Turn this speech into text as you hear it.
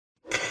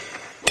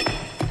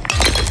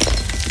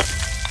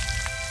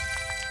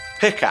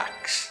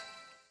Pickaxe.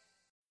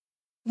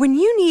 When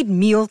you need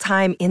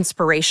mealtime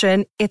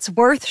inspiration, it's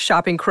worth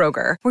shopping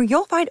Kroger, where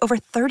you'll find over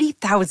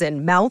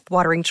 30,000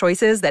 mouth-watering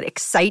choices that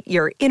excite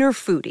your inner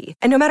foodie.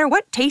 And no matter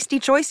what tasty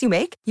choice you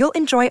make, you'll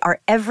enjoy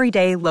our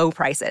everyday low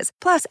prices,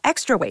 plus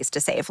extra ways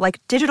to save, like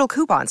digital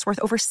coupons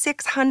worth over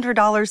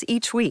 $600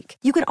 each week.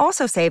 You can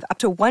also save up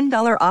to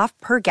 $1 off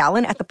per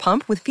gallon at the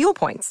pump with fuel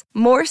points.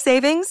 More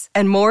savings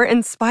and more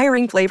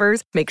inspiring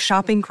flavors make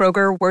shopping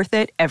Kroger worth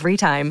it every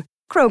time.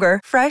 Kroger,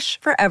 fresh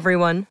for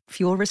everyone.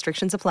 Fuel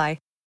restrictions apply.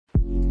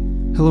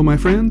 Hello, my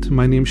friend.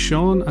 My name's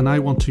Sean, and I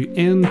want to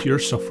end your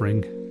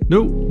suffering.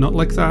 No, not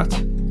like that.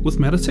 With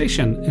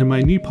meditation in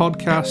my new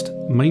podcast,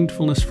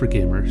 Mindfulness for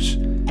Gamers.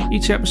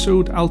 Each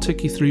episode, I'll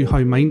take you through how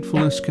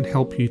mindfulness can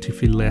help you to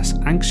feel less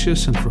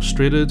anxious and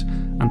frustrated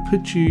and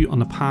put you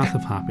on a path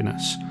of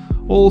happiness,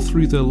 all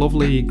through the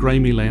lovely,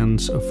 grimy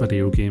lens of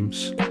video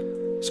games.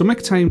 So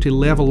make time to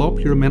level up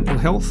your mental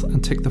health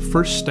and take the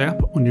first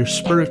step on your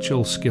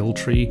spiritual skill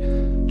tree.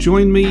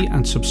 Join me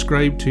and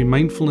subscribe to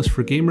Mindfulness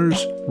for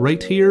Gamers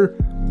right here,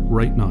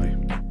 right now.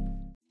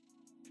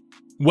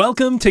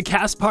 Welcome to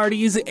Cast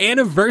Party's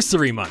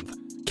Anniversary Month.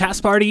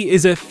 Cast Party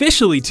is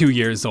officially 2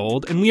 years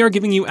old, and we are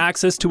giving you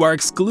access to our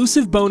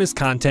exclusive bonus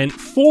content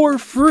for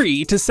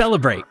free to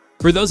celebrate.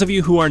 For those of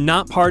you who are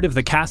not part of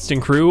the cast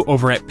and crew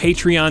over at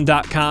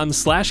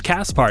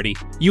patreon.com/castparty,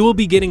 you will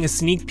be getting a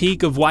sneak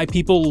peek of why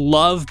people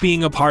love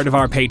being a part of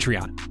our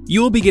Patreon.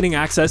 You will be getting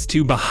access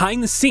to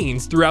behind the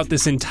scenes throughout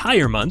this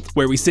entire month,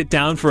 where we sit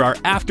down for our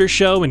after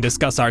show and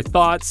discuss our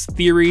thoughts,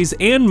 theories,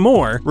 and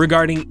more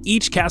regarding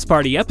each Cast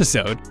Party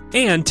episode.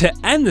 And to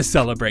end the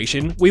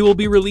celebration, we will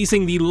be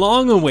releasing the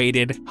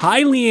long-awaited,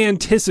 highly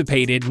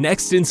anticipated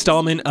next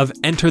installment of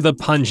Enter the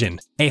Pungeon,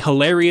 a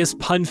hilarious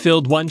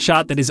pun-filled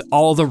one-shot that is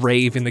all the rave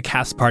in the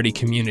Cast Party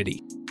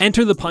community.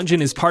 Enter the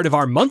Pungeon is part of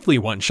our monthly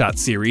one-shot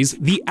series,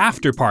 The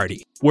After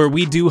Party, where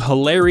we do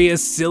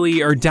hilarious,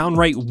 silly, or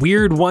downright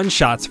weird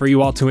one-shots for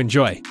you all to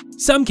enjoy.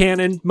 Some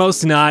canon,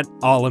 most not,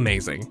 all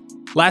amazing.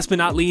 Last but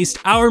not least,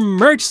 our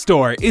merch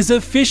store is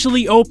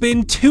officially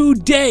open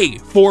today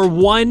for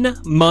 1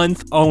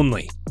 month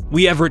only.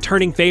 We have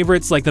returning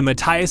favorites like the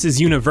Matthias'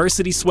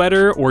 University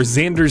sweater or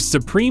Xander's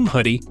Supreme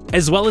hoodie,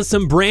 as well as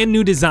some brand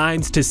new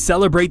designs to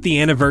celebrate the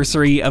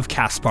anniversary of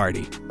Cast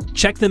Party.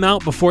 Check them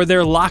out before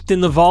they're locked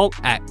in the vault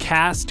at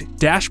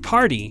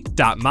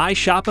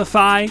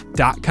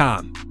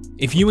cast-party.myshopify.com.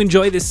 If you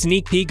enjoy this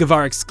sneak peek of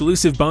our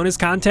exclusive bonus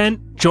content,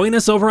 join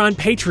us over on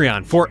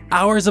Patreon for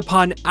hours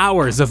upon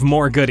hours of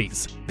more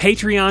goodies.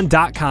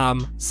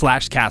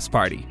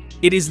 Patreon.com/castparty.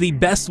 It is the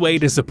best way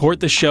to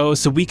support the show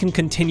so we can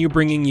continue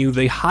bringing you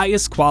the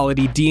highest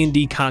quality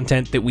D&D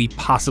content that we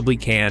possibly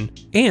can,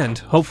 and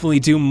hopefully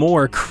do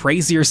more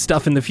crazier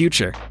stuff in the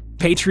future.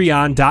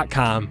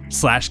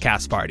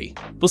 Patreon.com/castparty.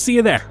 We'll see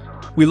you there.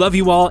 We love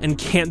you all and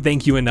can't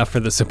thank you enough for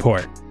the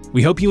support.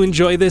 We hope you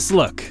enjoy this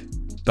look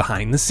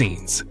behind the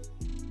scenes.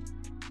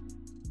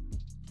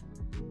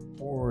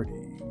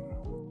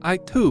 I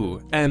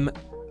too am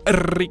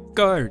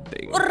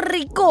recording.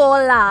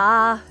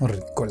 Ricola.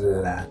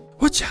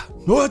 Whatcha?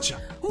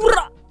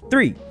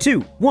 3,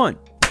 2, 1.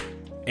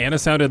 Anna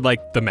sounded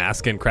like the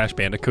mask in Crash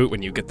Bandicoot.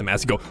 When you get the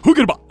mask, you go,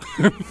 "Hoogaba."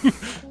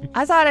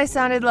 I thought I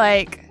sounded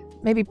like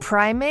maybe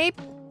Primeape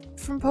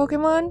from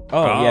Pokemon.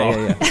 Oh.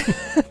 Yeah.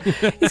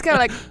 He's kind of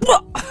like,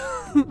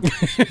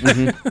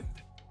 Mm-hmm.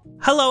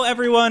 Hello,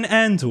 everyone,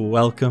 and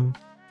welcome.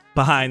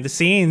 Behind the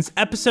Scenes,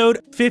 episode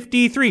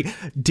 53.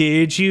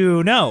 Did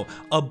you know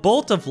a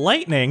bolt of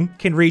lightning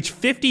can reach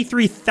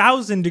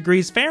 53,000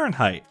 degrees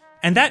Fahrenheit?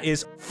 And that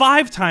is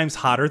 5 times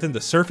hotter than the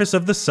surface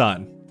of the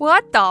sun.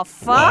 what the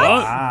fuck?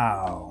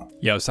 Wow.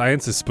 Yo,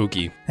 science is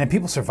spooky. And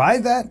people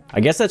survive that?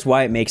 I guess that's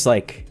why it makes,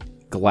 like,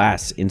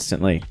 glass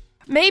instantly.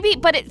 Maybe,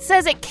 but it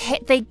says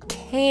they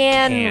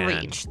can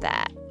reach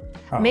that.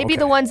 Oh, Maybe okay.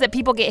 the ones that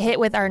people get hit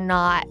with are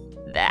not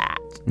that.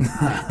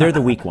 They're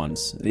the weak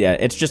ones. Yeah,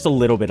 it's just a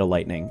little bit of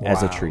lightning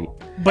as a treat.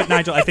 But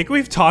Nigel, I think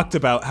we've talked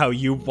about how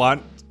you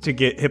want to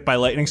get hit by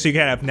lightning so you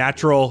can have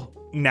natural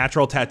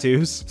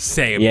tattoos.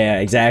 Same. Yeah,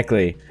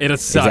 exactly. It'll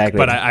suck, Exactly.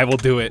 but I will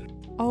do it.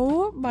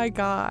 Oh my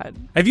god.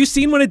 Have you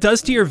seen what it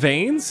does to your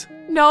veins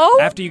No?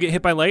 after you get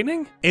hit by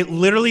lightning? It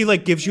literally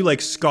like gives you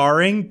like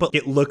scarring, but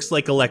it looks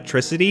like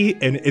electricity,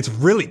 and it's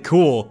really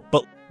cool.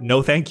 But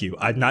no, thank you.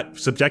 I'm not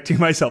subjecting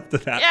myself to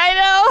that. Yeah, I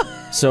know.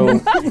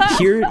 So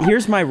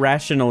here's my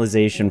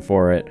rationalization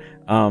for it.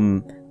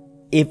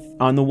 If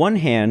on the one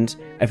hand,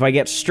 if I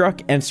get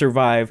struck and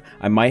survive,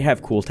 I might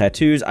have cool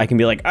tattoos. I can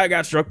be like, I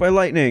got struck by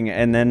lightning,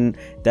 and then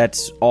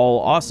that's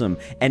all awesome.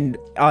 And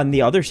on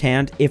the other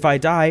hand, if I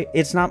die,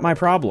 it's not my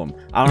problem.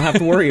 I don't have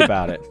to worry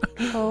about it.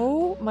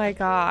 Oh my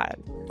god.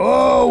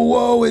 Oh,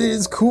 whoa, it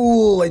is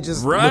cool. I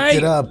just looked Right?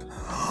 it up.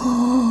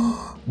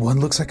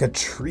 One looks like a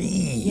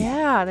tree.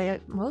 Yeah,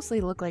 they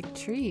mostly look like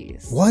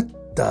trees. What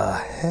the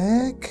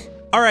heck?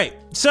 All right,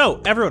 so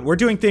everyone, we're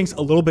doing things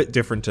a little bit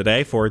different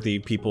today for the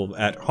people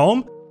at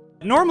home.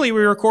 Normally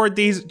we record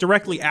these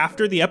directly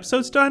after the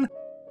episode's done.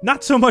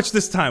 Not so much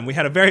this time. We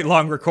had a very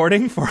long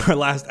recording for our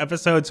last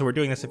episode, so we're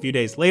doing this a few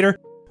days later.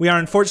 We are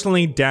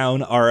unfortunately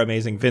down our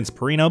amazing Vince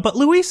Perino, but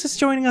Luis is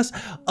joining us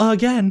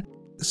again.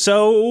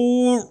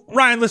 So,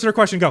 Ryan, listener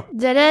question, go.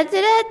 It's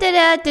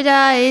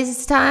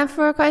time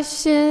for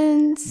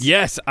questions.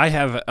 Yes, I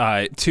have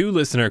 2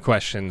 listener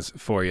questions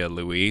for you,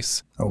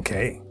 Luis.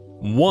 Okay.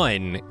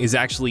 One is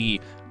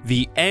actually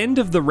the end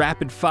of the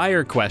rapid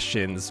fire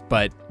questions,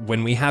 but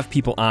when we have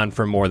people on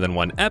for more than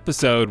one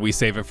episode, we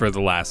save it for the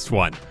last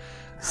one.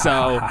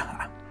 So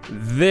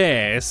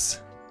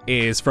this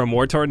is from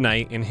War Toward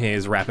Night in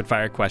his rapid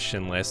fire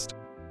question list.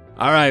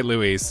 All right,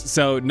 Luis.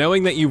 So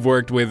knowing that you've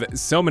worked with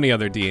so many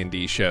other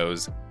D&D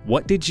shows,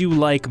 what did you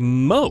like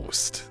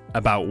most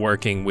about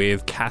working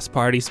with Cast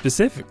Party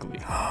specifically?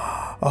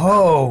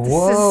 Oh,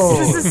 whoa.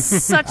 This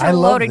is such I a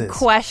love loaded this.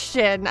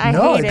 question. I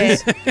hate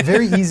it. It's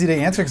very easy to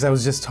answer because I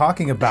was just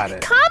talking about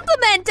it.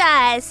 Compliment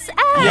us.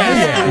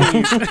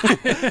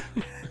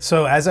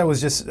 So as I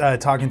was just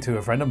talking to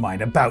a friend of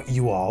mine about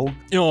you all,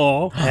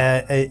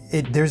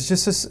 there's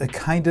just a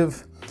kind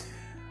of...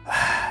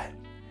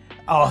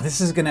 there's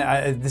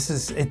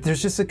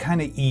just a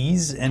kind of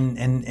ease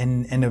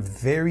and a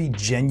very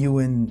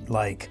genuine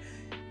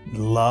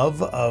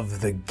love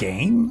of the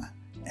game,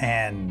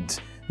 and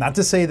not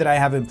to say that I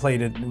haven't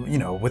played it,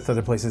 with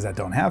other places that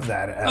don't have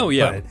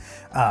that.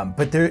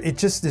 But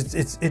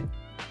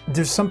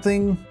there's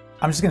something.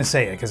 I'm just gonna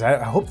say it because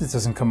I hope this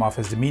doesn't come off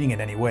as demeaning in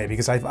any way,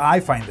 because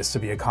I find this to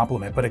be a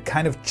compliment, but a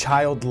kind of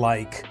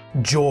childlike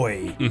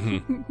joy.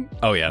 Mm-hmm.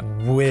 Oh yeah.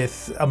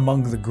 With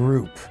among the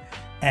group.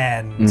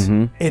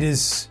 And it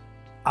is,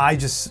 I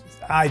just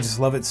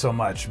love it so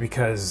much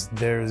because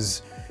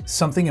there's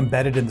something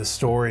embedded in the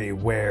story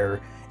where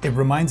it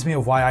reminds me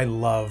of why I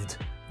loved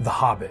The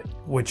Hobbit,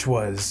 which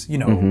was,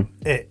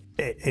 it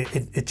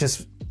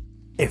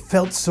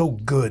felt so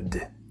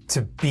good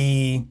to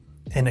be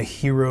in a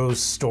hero's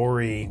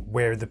story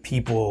where the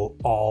people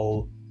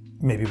all,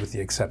 maybe with the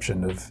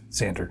exception of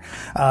Xander,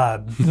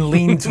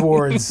 lean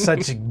towards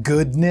such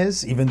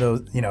goodness, even though,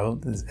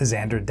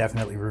 Xander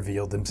definitely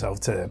revealed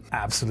himself to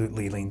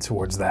absolutely lean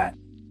towards that.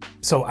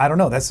 So I don't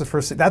know, that's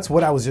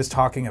what I was just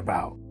talking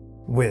about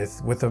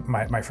with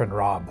my friend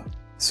Rob.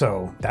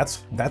 So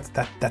that's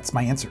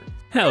my answer.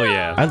 Hell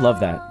yeah. I love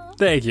that.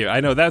 Thank you.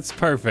 I know, that's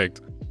perfect.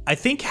 I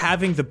think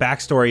having the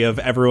backstory of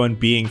everyone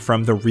being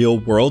from the real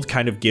world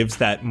kind of gives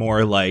that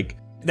more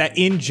that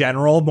in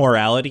general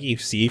morality you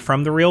see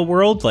from the real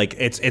world.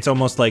 It's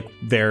almost like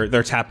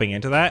they're tapping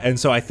into that. And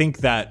so I think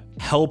that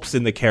helps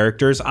in the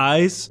character's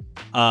eyes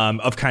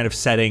of kind of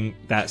setting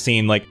that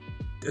scene.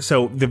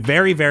 So the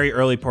very, very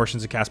early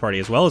portions of Cast Party,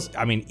 as well as,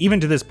 even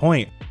to this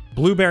point,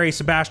 Blueberry,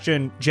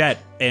 Sebastian, Jet,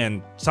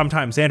 and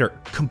sometimes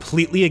Xander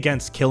completely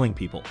against killing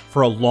people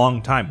for a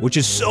long time, which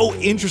is so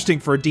interesting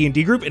for a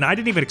D&D group. And I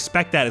didn't even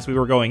expect that as we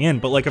were going in.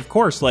 But of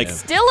course,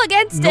 still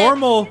against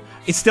normal,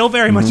 it's still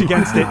very much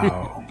against it.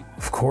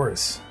 Of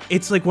course.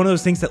 It's one of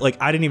those things that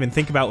I didn't even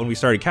think about when we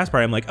started Cast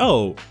Party. I'm like,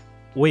 oh,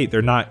 wait,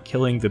 they're not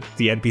killing the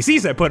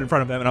NPCs I put in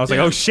front of them. And I was like,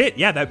 oh shit,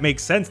 yeah, that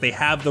makes sense. They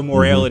have the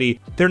morality.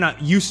 They're not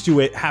used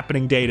to it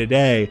happening day to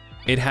day.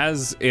 It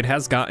has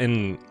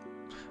gotten,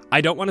 I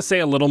don't want to say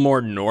a little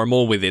more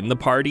normal within the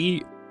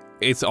party.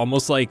 It's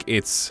almost like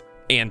it's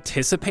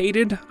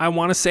anticipated, I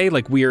want to say.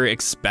 We're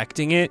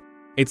expecting it.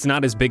 It's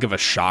not as big of a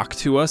shock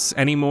to us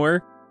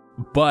anymore.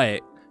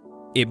 But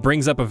it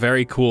brings up a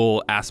very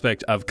cool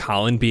aspect of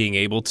Colin being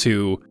able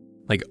to,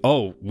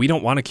 oh, we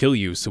don't want to kill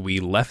you, so we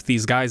left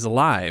these guys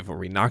alive, or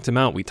we knocked them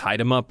out, we tied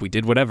them up, we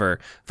did whatever,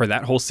 for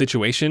that whole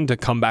situation to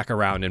come back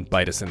around and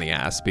bite us in the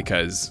ass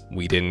because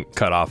we didn't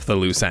cut off the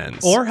loose ends.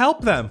 Or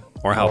help them.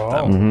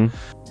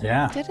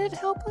 Yeah. Did it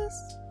help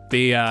us?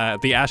 The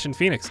Ashen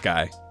Phoenix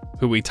guy,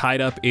 who we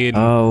tied up in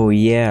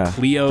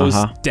Cleo's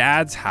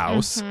dad's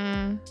house,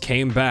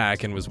 came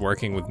back and was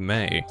working with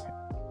May.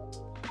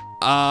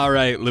 All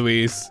right,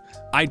 Luis.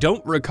 I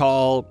don't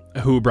recall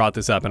who brought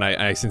this up, and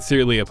I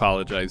sincerely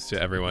apologize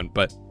to everyone,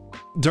 but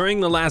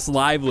during the last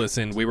live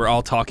listen, we were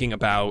all talking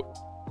about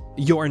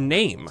your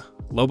name,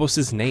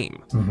 Lobos'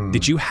 name.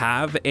 Did you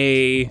have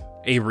a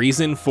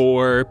reason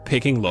for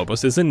picking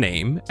Lobos as a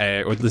name,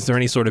 or is there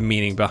any sort of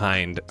meaning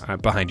behind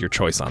your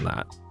choice on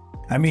that?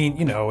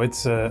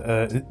 It's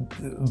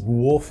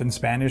wolf in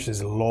Spanish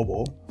is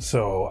lobo,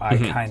 so I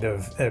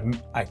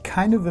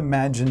kind of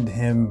imagined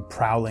him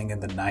prowling in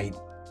the night.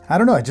 I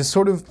don't know, I just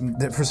sort of,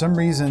 for some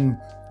reason,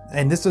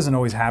 and this doesn't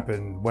always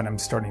happen when I'm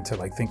starting to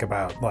think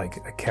about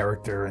a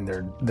character and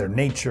their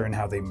nature and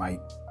how they might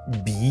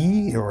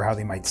be or how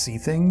they might see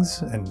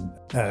things and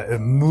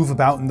move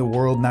about in the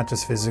world, not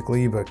just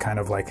physically, but kind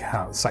of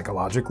how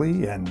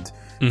psychologically. And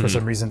for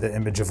some reason, the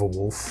image of a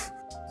wolf,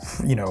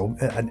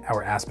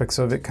 or aspects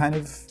of it kind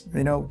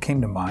of,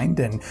 came to mind.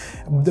 And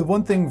the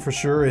one thing for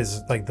sure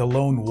is the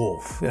lone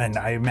wolf. And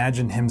I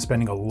imagine him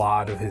spending a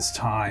lot of his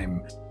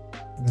time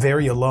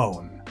very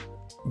alone.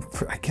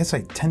 I guess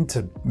I tend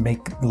to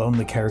make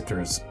lonely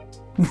characters.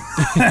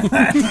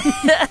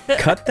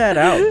 Cut that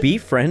out. Be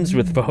friends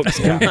with folks.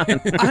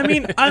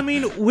 I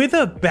mean, with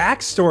a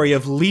backstory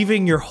of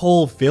leaving your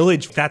whole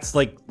village, that's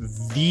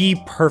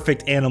the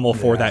perfect animal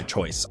for that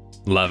choice.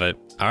 Love it.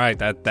 All right,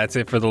 that's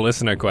it for the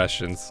listener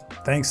questions.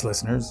 Thanks,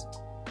 listeners.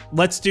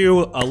 Let's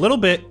do a little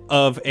bit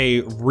of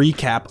a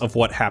recap of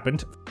what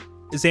happened.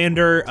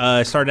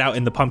 Xander started out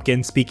in the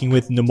pumpkin speaking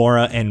with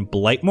Nomura and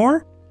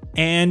Blightmore,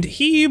 and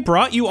he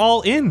brought you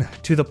all in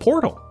to the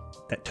portal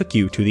that took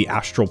you to the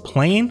astral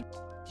plane.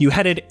 You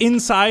headed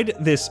inside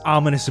this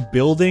ominous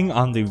building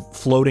on the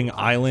floating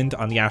island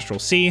on the astral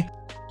sea.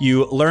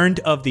 You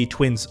learned of the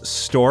twins'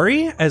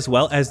 story as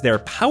well as their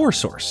power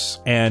source,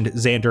 and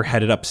Xander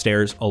headed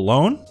upstairs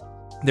alone.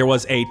 There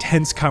was a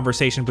tense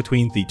conversation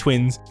between the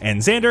twins and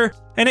Xander,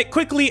 and it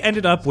quickly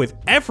ended up with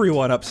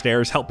everyone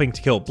upstairs helping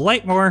to kill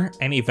Blightmore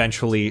and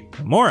eventually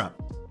Nomura.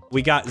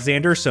 We got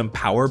Xander some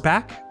power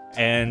back,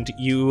 and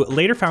you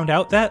later found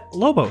out that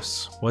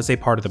Lobos was a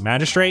part of the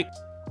Magistrate.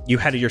 You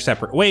headed your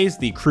separate ways,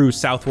 the crew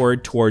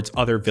southward towards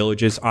other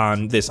villages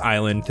on this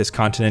island, this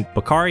continent,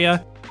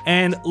 Bakaria.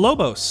 And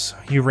Lobos,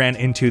 you ran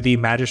into the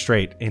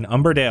Magistrate in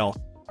Umberdale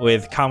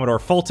with Commodore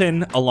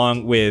Fulton,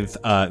 along with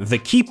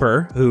the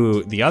Keeper,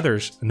 who the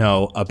others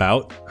know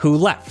about, who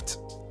left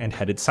and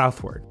headed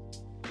southward.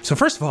 So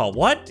first of all,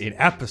 what an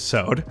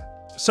episode.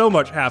 So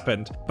much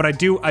happened. But I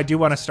do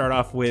want to start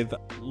off with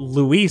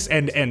Luis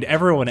and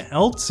everyone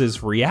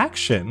else's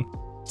reaction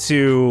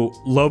to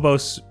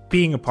Lobos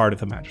being a part of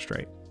the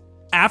Magistrate.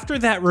 After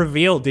that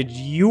reveal, did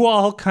you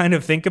all kind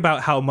of think about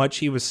how much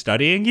he was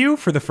studying you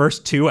for the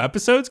first 2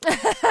 episodes?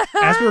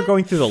 As we were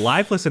going through the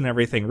live list and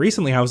everything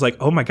recently, I was like,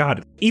 oh my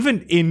God.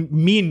 Even in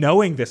me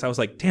knowing this, I was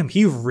like, damn,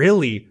 he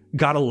really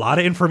got a lot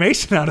of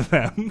information out of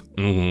them.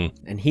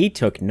 Mm-hmm. And he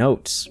took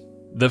notes.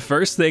 The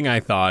first thing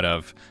I thought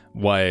of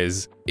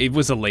was it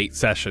was a late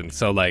session.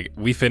 So like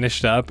we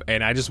finished up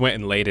and I just went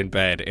and laid in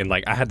bed and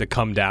like I had to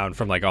come down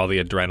from like all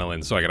the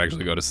adrenaline so I could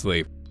actually go to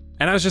sleep.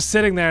 And I was just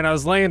sitting there and I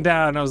was laying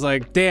down and I was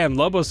like, damn,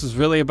 Lobos was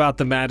really about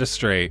the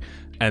Magistrate.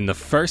 And the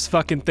first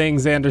fucking thing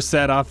Xander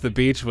said off the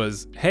beach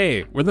was,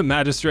 hey, we're the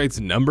Magistrate's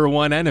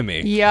 #1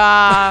 enemy.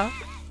 Yeah.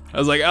 I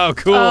was like, oh,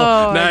 cool.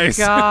 Oh, nice.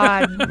 My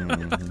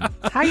God.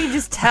 How do you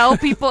just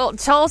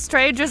tell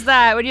strangers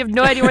that when you have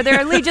no idea where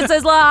their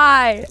allegiances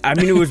lie? I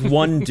mean, it was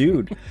one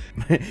dude.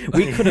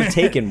 We could have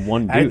taken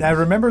one dude. I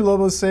remember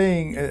Lobos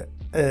saying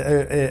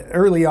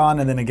early on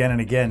and then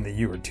again that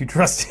you were too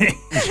trusting.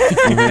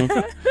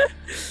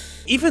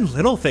 Even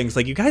little things,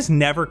 like you guys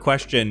never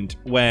questioned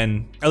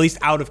when, at least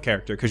out of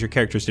character, because your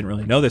characters didn't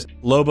really know this,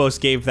 Lobos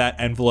gave that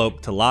envelope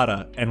to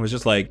Lada and was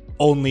just like,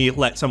 only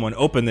let someone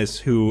open this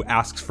who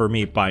asks for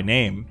me by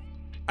name.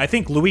 I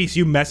think, Luis,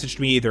 you messaged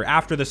me either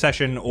after the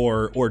session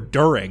or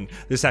during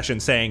the session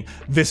saying,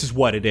 this is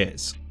what it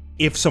is.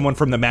 If someone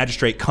from the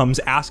Magistrate comes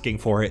asking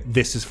for it,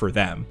 this is for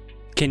them.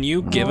 Can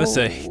you give us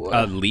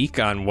a leak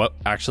on what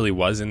actually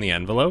was in the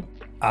envelope?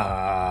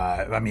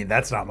 I mean,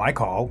 that's not my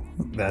call.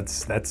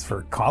 That's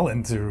for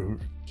Colin to...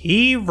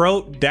 He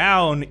wrote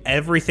down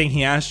everything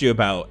he asked you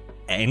about.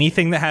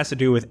 Anything that has to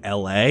do with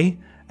LA,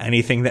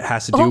 anything that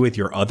has to do with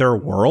your other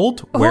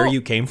world, where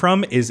you came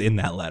from, is in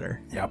that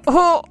letter. Yep.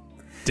 Oh,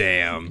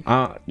 Damn.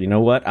 You know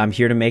what? I'm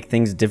here to make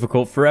things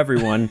difficult for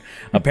everyone,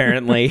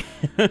 apparently.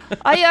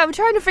 I'm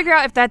trying to figure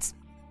out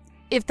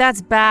if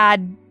that's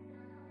bad,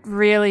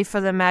 really, for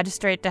the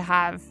Magistrate to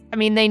have. I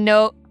mean, they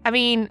know... I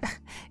mean,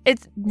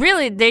 it's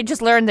really, they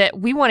just learned that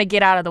we want to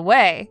get out of the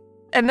way,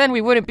 and then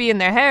we wouldn't be in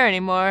their hair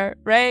anymore,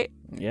 right?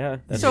 Yeah.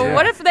 So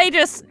what if they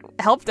just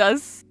helped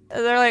us?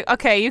 They're like,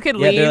 okay, you can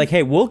leave. Yeah, they're like,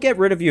 hey, we'll get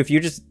rid of you if you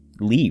just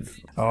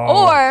leave.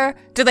 Oh. Or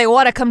do they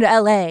want to come to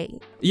LA?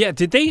 Yeah,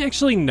 did they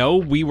actually know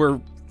we were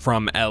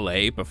from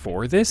LA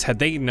before this? Had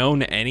they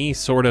known any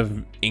sort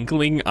of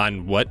inkling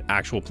on what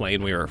actual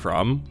plane we were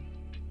from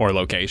or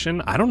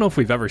location? I don't know if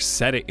we've ever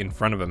said it in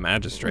front of a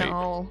Magistrate.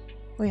 No,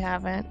 we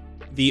haven't.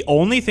 The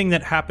only thing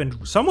that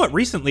happened somewhat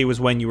recently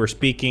was when you were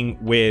speaking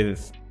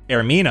with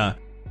Ermina.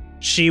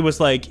 She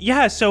was like,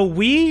 yeah, so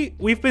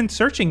we've been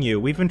searching you.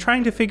 We've been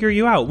trying to figure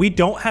you out. We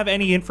don't have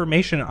any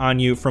information on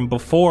you from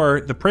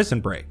before the prison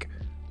break.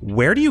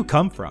 Where do you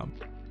come from?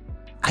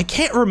 I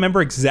can't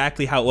remember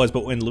exactly how it was,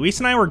 but when Luis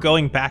and I were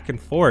going back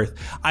and forth,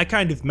 I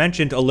kind of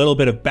mentioned a little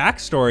bit of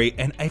backstory.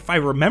 And if I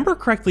remember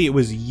correctly, it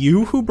was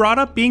you who brought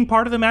up being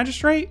part of the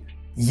Magistrate?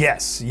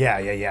 Yes, yeah.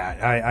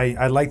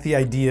 I like the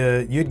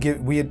idea. You'd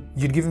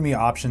given me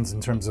options in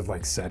terms of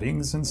like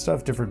settings and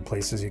stuff, different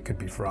places you could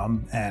be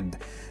from, and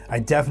I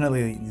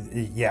definitely,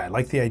 I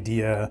like the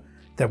idea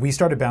that we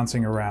started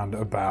bouncing around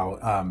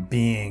about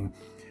being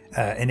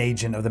an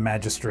agent of the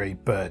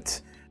Magistrate, but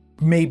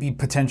maybe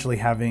potentially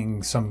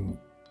having some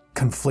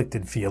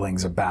conflicted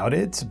feelings about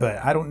it.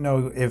 But I don't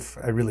know if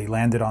I really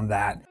landed on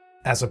that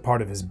as a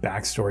part of his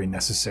backstory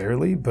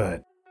necessarily,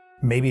 but.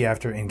 Maybe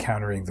after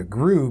encountering the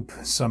group,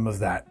 some of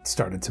that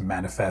started to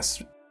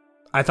manifest.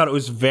 I thought it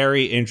was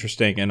very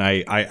interesting, and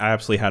I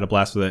absolutely had a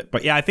blast with it.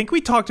 But yeah, I think we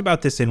talked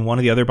about this in one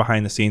of the other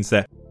behind the scenes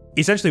that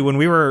essentially when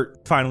we were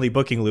finally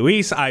booking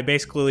Luis, I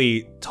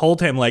basically told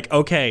him like,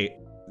 okay,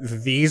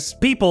 these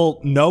people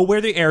know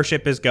where the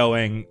airship is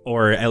going,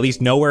 or at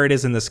least know where it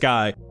is in the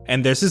sky,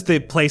 and this is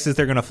the places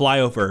they're going to fly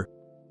over.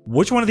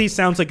 Which one of these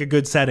sounds like a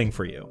good setting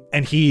for you?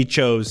 And he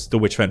chose the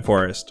Witchfen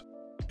Forest.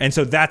 And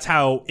so that's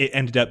how it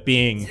ended up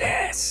being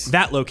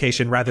that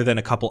location rather than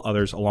a couple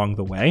others along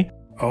the way.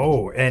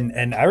 Oh,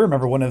 and I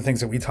remember one of the things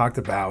that we talked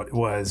about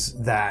was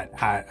that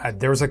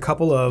there was a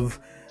couple of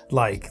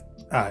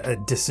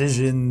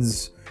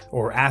decisions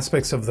or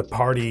aspects of the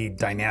party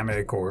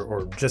dynamic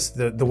or just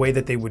the way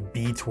that they would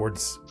be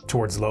towards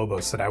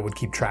Lobos that I would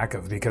keep track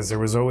of, because there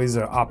was always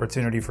an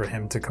opportunity for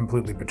him to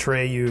completely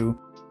betray you.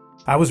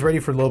 I was ready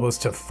for Lobos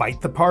to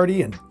fight the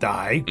party and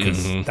die,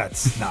 because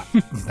he's not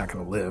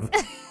going to live.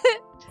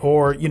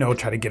 Or,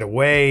 try to get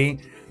away,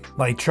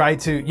 try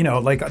to,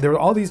 there were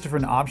all these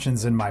different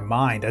options in my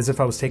mind, as if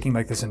I was taking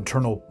this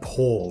internal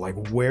poll,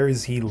 where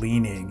is he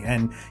leaning?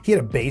 And he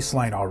had a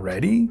baseline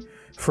already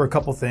for a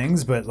couple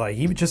things, but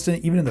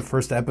even in the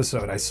first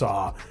episode, I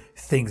saw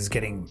things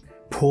getting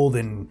pulled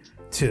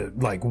into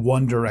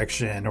one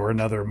direction or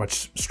another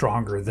much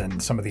stronger than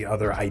some of the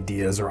other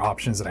ideas or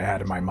options that I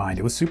had in my mind.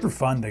 It was super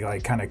fun to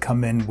kind of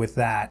come in with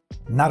that,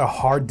 not a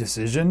hard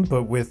decision,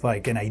 but with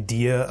an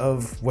idea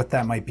of what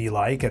that might be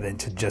like, and then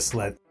to just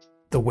let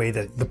the way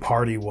that the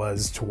party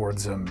was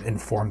towards him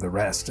inform the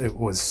rest. It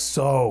was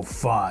so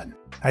fun.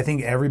 I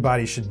think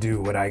everybody should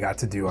do what I got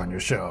to do on your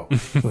show.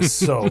 It was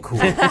so cool.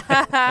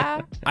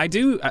 I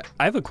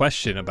have a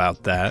question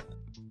about that.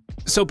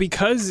 So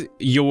because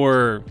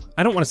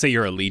I don't want to say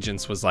your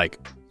allegiance was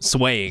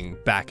swaying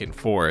back and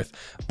forth,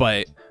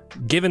 but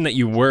given that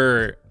you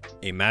were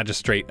a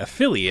magistrate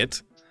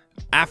affiliate,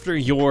 after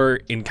your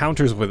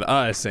encounters with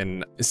us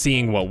and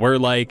seeing what we're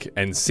like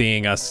and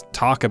seeing us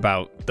talk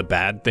about the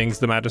bad things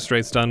the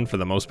magistrate's done, for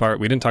the most part,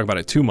 we didn't talk about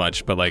it too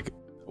much, but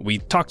we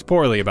talked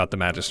poorly about the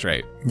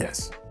magistrate.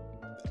 Yes.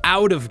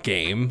 Out of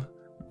game,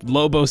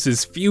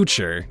 Lobos's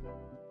future,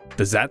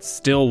 does that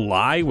still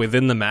lie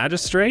within the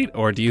magistrate,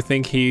 or do you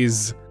think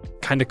he's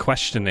kind of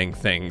questioning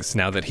things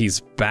now that he's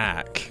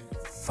back?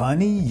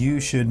 Funny you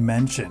should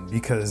mention,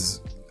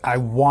 because I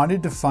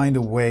wanted to find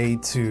a way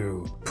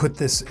to put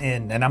this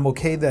in, and I'm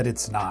okay that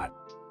it's not.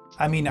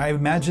 I mean, I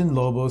imagine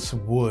Lobos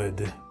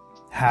would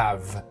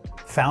have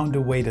found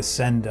a way to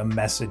send a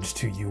message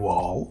to you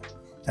all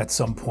at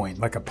some point,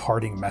 like a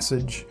parting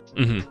message.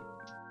 Mm-hmm.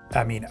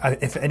 I mean,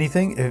 if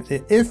anything,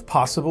 if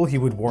possible, he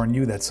would warn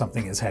you that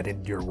something is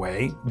headed your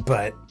way,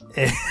 but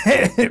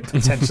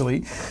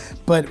potentially.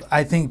 But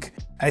I think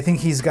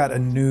he's got a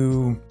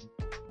new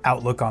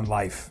outlook on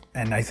life,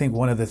 and I think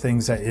one of the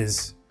things that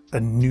is a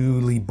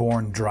newly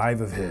born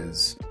drive of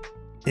his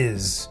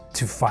is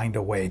to find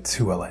a way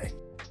to LA.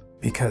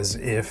 Because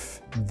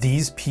if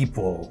these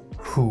people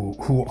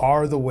who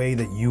are the way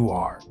that you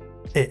are,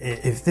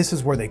 if this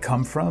is where they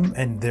come from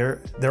and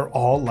they're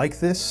all like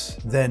this,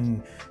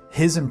 then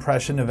his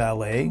impression of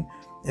LA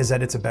is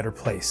that it's a better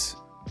place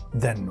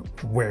than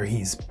where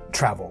he's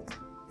traveled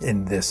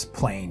in this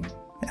plane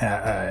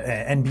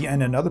and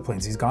in other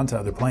planes. He's gone to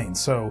other planes.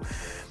 So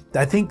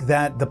I think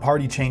that the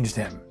party changed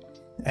him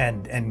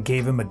and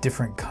gave him a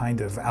different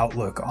kind of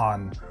outlook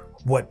on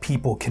what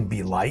people can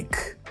be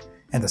like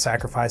and the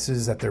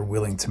sacrifices that they're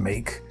willing to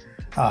make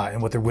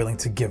and what they're willing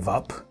to give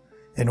up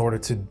in order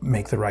to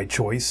make the right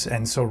choice.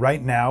 And so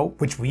right now,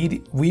 which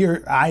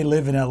I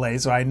live in LA,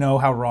 so I know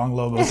how wrong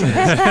Lobos is.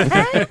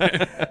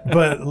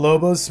 But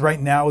Lobos right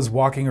now is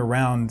walking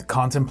around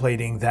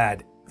contemplating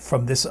that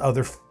from this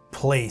other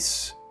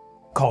place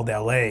called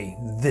LA,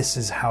 this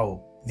is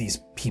how these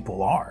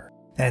people are.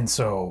 And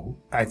so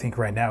I think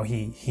right now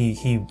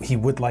he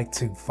would like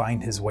to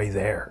find his way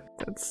there.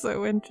 That's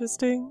so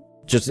interesting.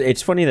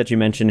 It's funny that you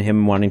mentioned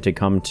him wanting to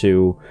come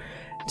to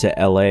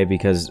LA,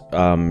 because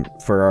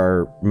for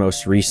our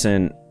most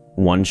recent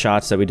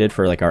one-shots that we did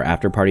for our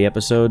after party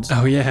episodes,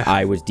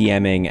 I was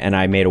DMing and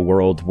I made a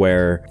world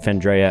where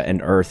Fendrea and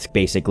Earth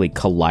basically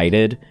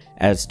collided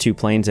as two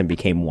planes and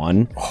became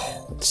one.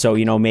 So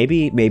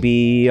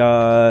maybe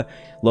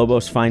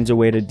Lobos finds a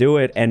way to do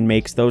it and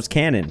makes those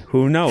canon.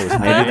 Who knows?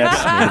 Maybe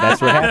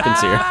that's what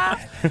happens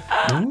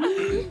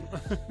here.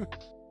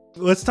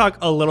 Let's talk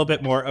a little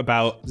bit more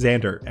about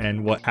Xander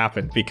and what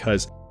happened,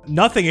 because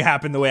nothing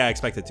happened the way I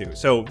expected to.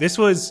 So this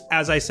was,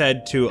 as I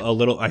said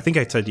I think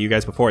I said to you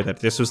guys before, that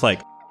this was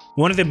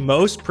one of the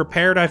most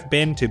prepared I've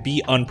been to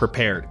be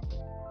unprepared.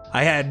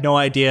 I had no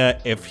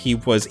idea if he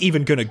was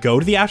even going to go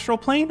to the astral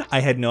plane. I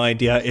had no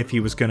idea if he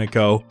was going to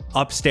go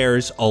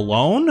upstairs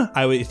alone.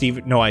 I had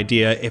even no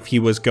idea if he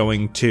was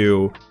going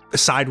to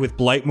side with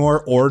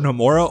Blightmore or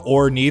Nomura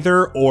or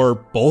neither or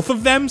both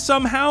of them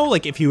somehow.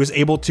 If he was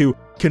able to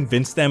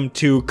convince them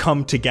to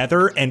come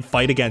together and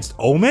fight against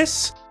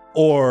Omis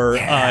or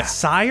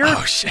Sire.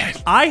 Oh,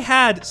 shit. I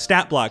had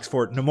stat blocks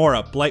for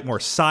Nomura,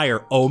 Blightmore,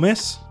 Sire,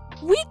 Omis.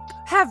 We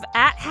have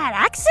had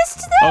access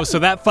to them? Oh, so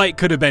that fight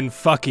could have been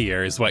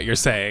fuckier, is what you're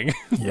saying.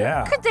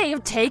 Yeah. Could they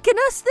have taken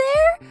us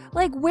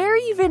there? Where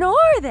even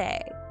are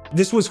they?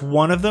 This was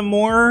one of the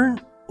more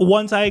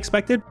ones I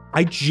expected.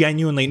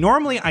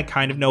 Normally I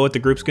kind of know what the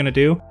group's going to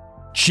do.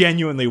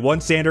 Genuinely,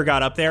 once Xander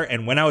got up there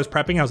and when I was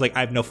prepping, I was like, I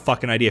have no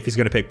fucking idea if he's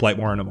going to pick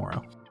Blightmore or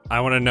Nomura.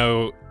 I want to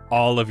know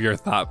all of your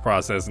thought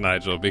process,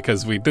 Nigel,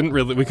 because we couldn't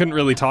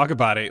really talk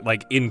about it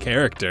like in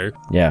character.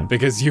 Yeah.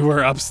 Because you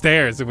were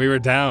upstairs and we were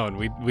down.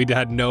 We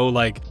had no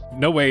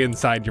way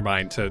inside your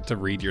mind to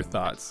read your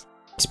thoughts.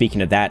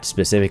 Speaking of that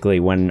specifically,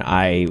 when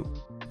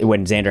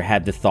Xander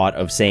had the thought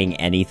of saying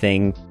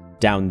anything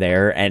down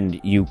there and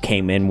you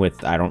came in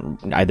with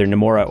either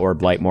Namora or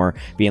Blightmore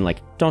being like,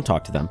 don't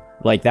talk to them.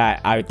 Like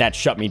that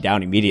shut me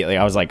down immediately.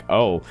 I was like,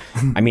 oh,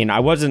 I mean, I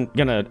wasn't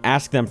gonna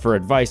ask them for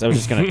advice. I was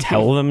just gonna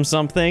tell them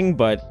something.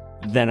 But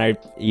then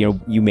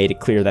you made it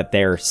clear that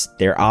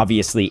they're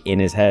obviously in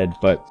his head.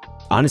 But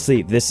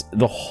honestly,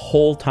 the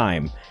whole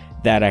time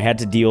that I had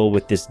to deal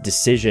with this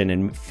decision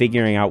and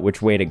figuring out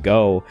which way to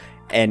go,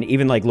 and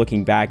even like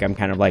looking back, I'm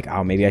kind of like,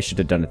 oh, maybe I should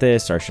have done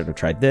this, or I should have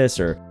tried this,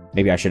 or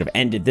maybe I should have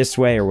ended this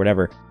way, or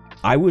whatever.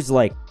 I was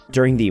like,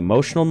 during the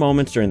emotional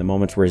moments, during the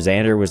moments where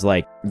Xander was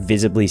like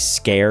visibly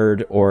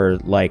scared or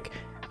like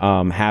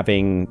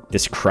having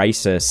this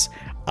crisis,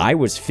 I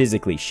was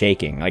physically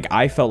shaking. Like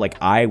I felt like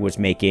I was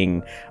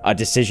making a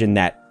decision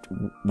that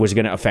was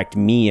going to affect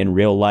me in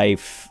real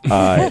life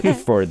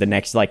for the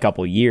next like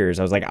couple years.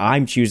 I was like,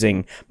 I'm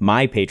choosing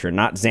my patron,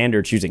 not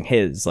Xander choosing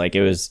his. Like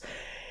it was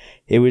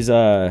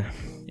a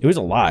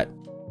lot.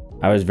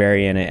 I was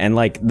very in it. And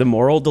like the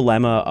moral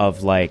dilemma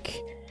of like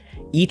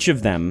each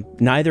of them,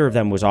 neither of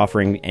them was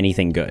offering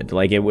anything good.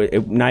 Like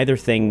neither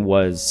thing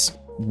was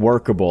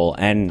workable.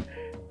 And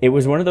it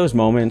was one of those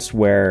moments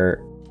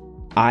where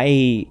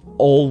I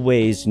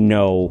always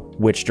know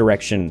which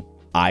direction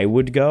I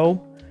would go,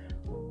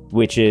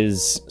 which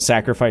is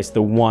sacrifice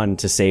the one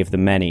to save the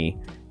many.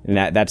 And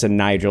that's a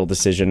Nigel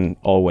decision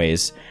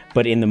always.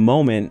 But in the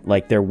moment,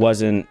 like there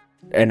wasn't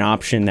an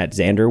option that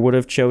Xander would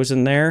have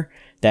chosen there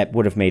that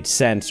would have made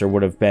sense or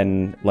would have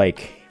been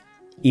like,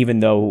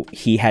 even though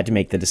he had to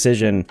make the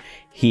decision,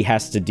 he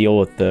has to deal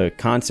with the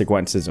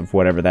consequences of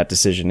whatever that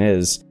decision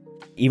is.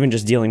 Even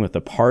just dealing with the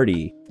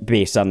party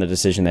based on the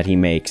decision that he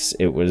makes,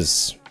 it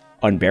was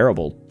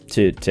unbearable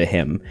to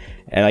him.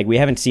 And like we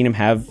haven't seen him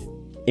have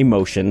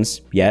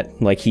emotions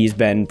yet. Like he's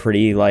been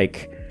pretty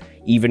like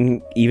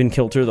even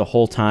kilter the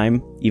whole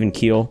time, even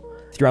keel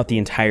throughout the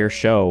entire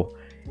show.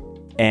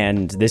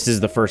 And this is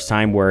the first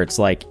time where it's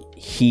like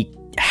he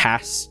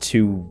has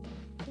to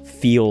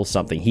feel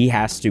something. He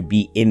has to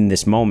be in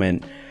this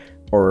moment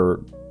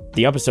or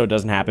the episode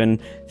doesn't happen.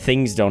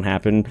 Things don't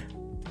happen.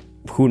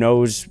 Who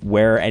knows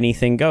where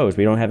anything goes?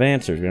 We don't have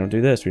answers. We don't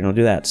do this. We don't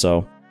do that.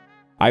 So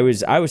I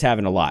was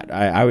having a lot.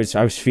 I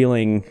was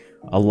feeling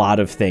a lot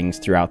of things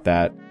throughout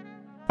that.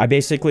 I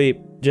basically,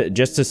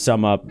 just to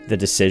sum up the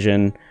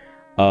decision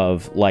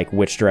of like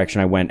which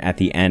direction I went at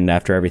the end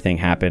after everything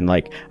happened,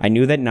 like I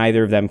knew that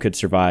neither of them could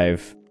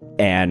survive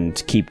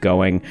and keep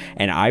going.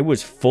 And I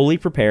was fully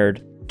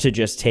prepared to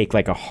just take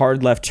like a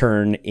hard left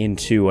turn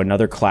into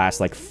another class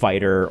like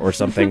fighter or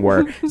something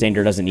where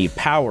Xander doesn't need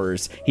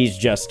powers. He's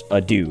just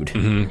a dude.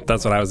 Mm-hmm.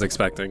 That's what I was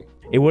expecting.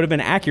 It would have been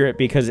accurate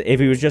because if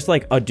he was just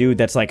like a dude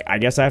that's like, I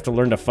guess I have to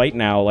learn to fight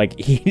now, like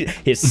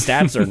his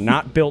stats are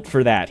not built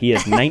for that. He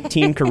has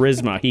 19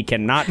 charisma. He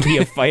cannot be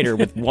a fighter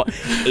with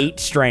 8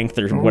 strength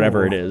or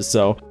whatever it is.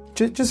 So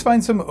just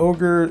find some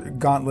ogre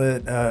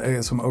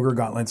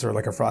gauntlets or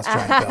like a frost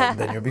giant belt, and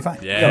then you'll be fine.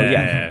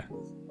 Yeah.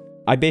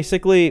 I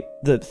basically,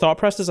 the thought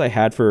process I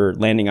had for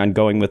landing on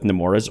going with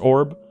Namora's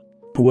orb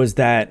was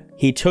that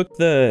he took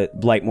the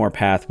Blightmore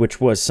path,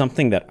 which was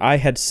something that I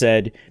had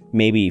said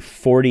maybe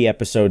 40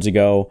 episodes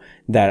ago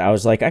that I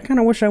was like, I kind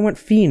of wish I went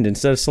Fiend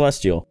instead of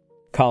Celestial.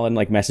 Colin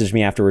like messaged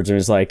me afterwards and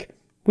was like,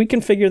 we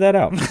can figure that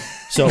out.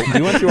 So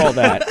we went through all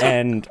that,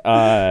 and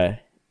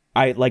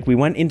we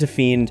went into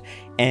Fiend,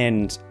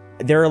 and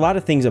there are a lot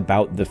of things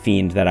about the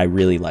Fiend that I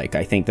really like.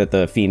 I think that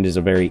the Fiend is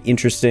a very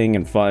interesting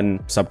and fun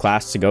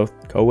subclass to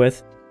go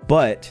with.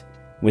 But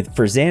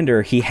for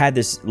Xander, he had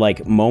this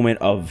like moment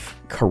of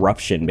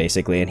corruption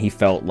basically, and he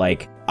felt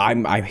like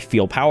I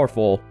feel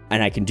powerful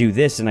and I can do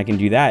this and I can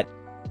do that.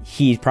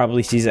 He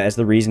probably sees it as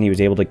the reason he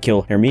was able to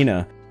kill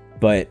Hermina,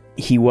 but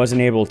he wasn't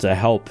able to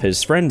help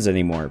his friends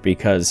anymore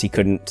because he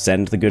couldn't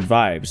send the good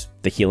vibes,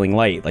 the healing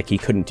light. Like he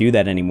couldn't do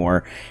that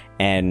anymore,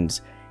 and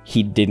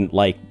he didn't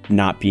like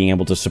not being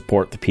able to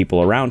support the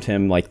people around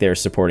him like they're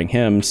supporting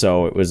him.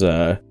 So it was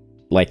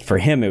for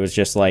him, it was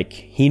just like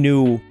he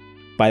knew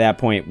by that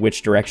point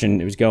which direction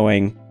it was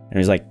going, and it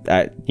was like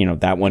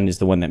that one is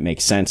the one that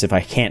makes sense. If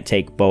I can't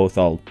take both,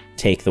 I'll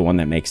take the one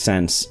that makes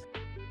sense.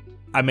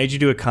 I made you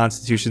do a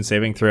Constitution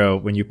saving throw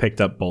when you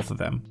picked up both of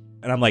them,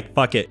 and I'm like,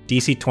 fuck it,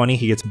 DC 20,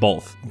 he gets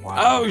both. Wow.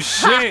 Oh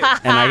shit.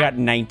 And I got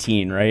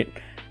 19, right?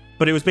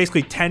 But it was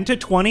basically 10 to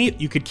 20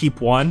 you could keep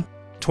one,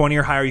 20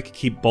 or higher you could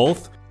keep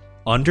both.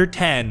 Under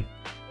 10,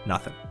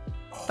 nothing.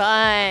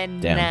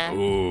 Fun. Damn.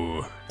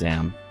 Ooh.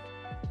 Damn.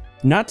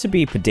 Not to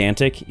be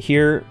pedantic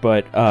here,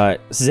 but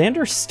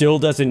Xander still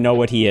doesn't know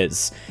what he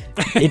is.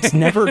 It's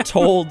never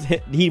told.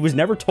 He was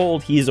never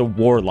told he's a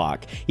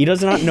warlock. He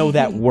does not know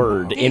that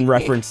word in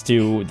reference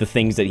to the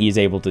things that he's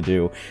able to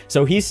do.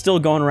 So he's still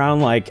going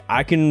around like,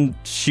 I can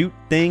shoot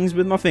things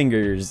with my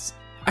fingers.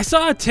 I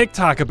saw a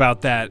TikTok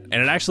about that,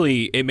 and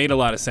it made a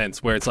lot of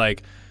sense, where it's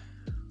like,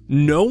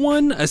 no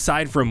one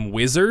aside from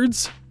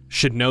wizards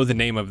should know the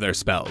name of their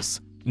spells.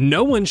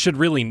 No one should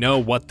really know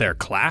what their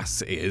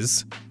class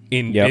is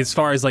as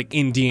far as like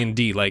in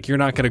D&D. Like, you're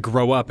not going to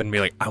grow up and be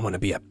like, I want to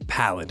be a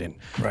paladin.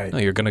 Right. No,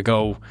 you're going to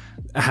go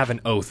have an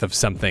oath of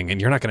something,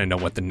 and you're not going to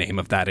know what the name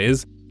of that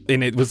is.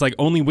 And it was like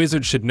only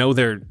wizards should know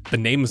the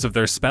names of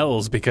their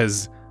spells,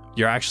 because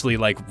you're actually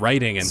like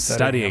writing and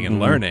studying and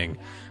learning.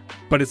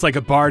 But it's like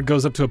a bard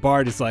goes up to a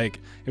bard. It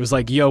was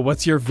like, yo,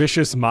 what's your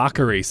vicious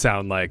mockery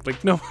sound like?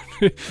 Like, no,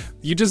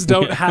 you just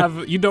don't have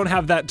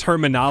that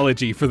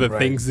terminology for the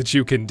things that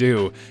you can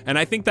do. And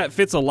I think that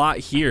fits a lot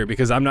here,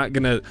 because I'm not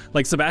going to,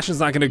 like, Sebastian's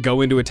not going to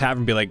go into a tavern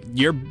and be like,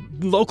 your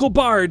local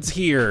bard's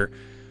here.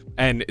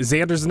 And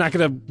Xander's not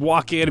going to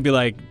walk in and be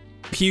like,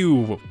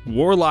 pew,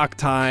 warlock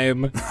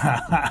time.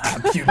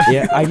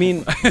 Yeah, I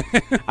mean,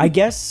 I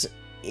guess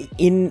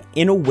in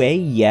a way,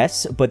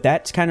 yes, but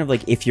that's kind of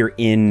like if you're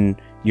in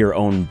your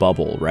own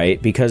bubble,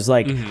 right? Because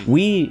like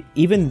we,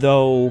 even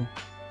though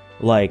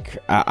like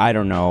I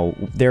don't know,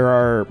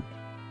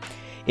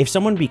 if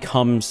someone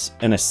becomes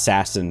an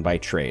assassin by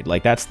trade,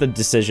 like that's the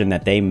decision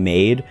that they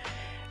made,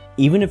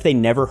 even if they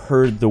never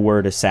heard the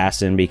word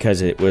assassin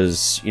because it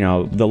was, you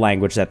know, the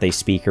language that they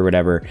speak or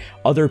whatever,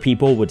 other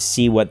people would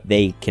see what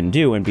they can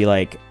do and be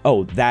like,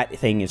 oh, that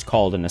thing is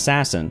called an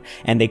assassin.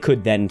 And they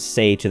could then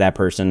say to that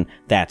person,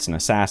 that's an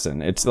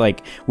assassin. It's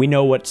like, we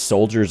know what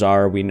soldiers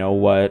are. We know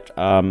what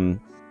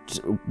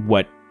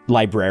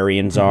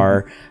librarians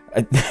are.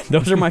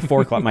 Those are my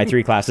my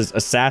 3 classes: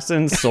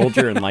 assassin,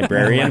 soldier, and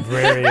librarian.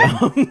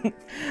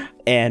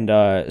 And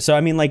so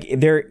I mean, like,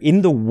 they're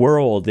in the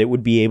world, it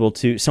would be able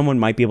to, someone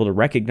might be able to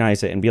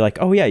recognize it and be like,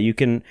 oh yeah, you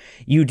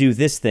do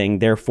this thing,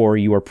 therefore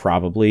you are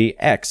probably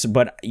X.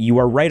 But you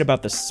are right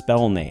about the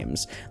spell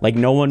names. Like,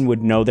 no one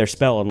would know their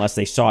spell unless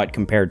they saw it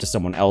compared to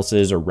someone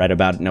else's or read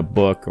about it in a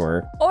book,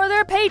 or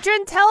their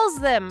patron tells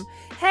them,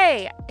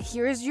 hey,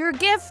 here's your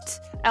gift,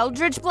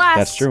 Eldritch Blast.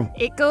 That's true.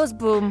 It goes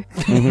boom.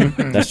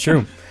 That's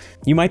true.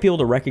 You might be able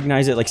to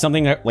recognize it, like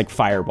something like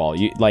Fireball.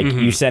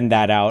 You send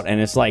that out,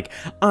 and it's like,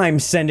 I'm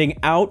sending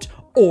out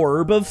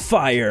Orb of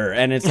Fire,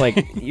 and it's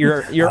like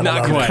you're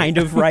not kind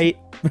of right,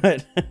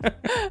 but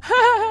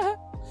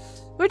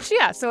which,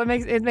 yeah. So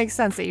it makes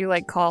sense that you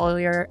like call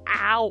your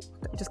I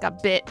just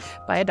got bit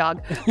by a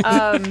dog.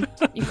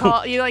 You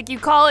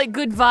call it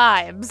good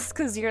vibes,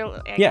 because you're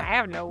like, I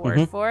have no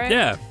word for it.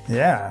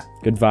 Yeah.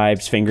 Good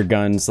vibes, finger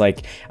guns.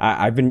 Like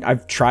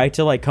I've tried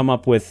to like come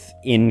up with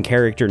in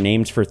character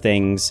names for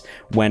things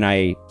when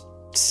I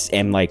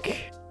am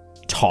like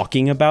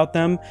talking about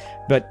them,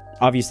 but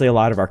obviously a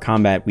lot of our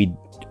combat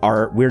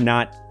we're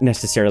not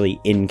necessarily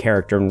in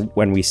character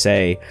when we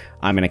say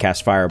I'm going to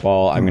cast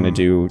Fireball, I'm going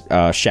to do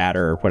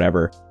Shatter or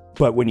whatever.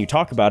 But when you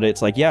talk about it,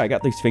 it's like, yeah, I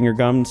got these finger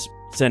guns,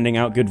 sending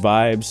out good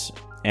vibes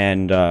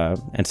and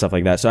stuff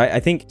like that. So I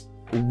think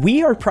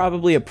we are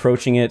probably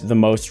approaching it the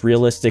most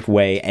realistic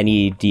way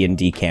any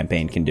D&D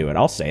campaign can do it.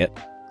 I'll say it.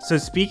 So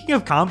speaking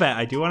of combat,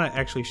 I do want to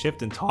actually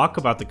shift and talk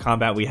about the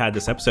combat we had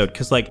this episode,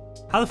 because like,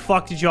 how the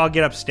fuck did you all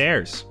get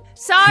upstairs?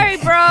 Sorry,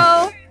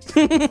 bro.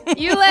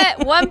 You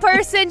let one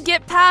person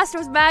get past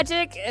with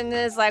magic, and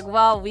it's like,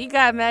 well, we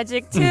got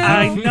magic too.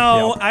 I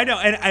know.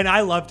 And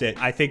I loved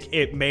it. I think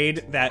it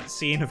made that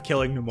scene of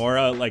killing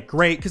Nomura like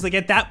great, because like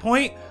at that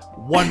point,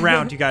 one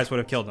round you guys would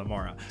have killed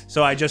Nomura.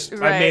 So I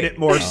made it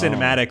more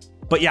cinematic.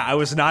 But yeah, I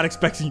was not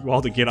expecting you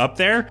all to get up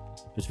there.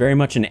 There's very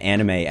much an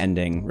anime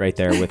ending right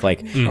there with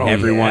like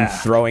everyone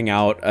throwing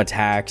out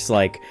attacks,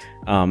 like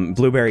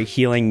Blueberry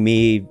healing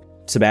me,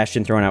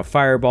 Sebastian throwing out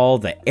Fireball,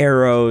 the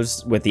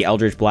arrows with the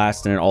Eldritch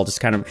Blast, and it all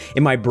just kind of,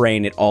 in my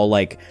brain, it all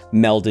like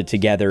melded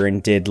together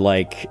and did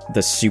like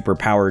the super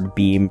powered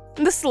beam.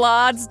 The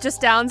Slods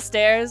just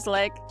downstairs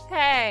like,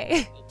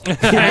 hey.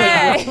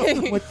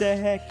 Hey. What the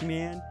heck,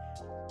 man?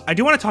 I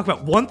do want to talk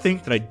about one thing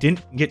that I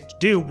didn't get to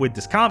do with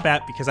this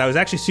combat, because I was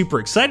actually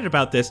super excited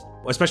about this,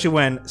 especially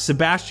when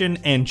Sebastian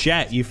and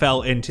Jet, you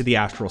fell into the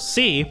Astral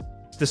Sea.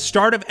 The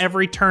start of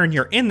every turn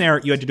you're in there,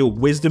 you had to do a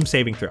wisdom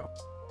saving throw.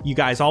 You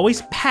guys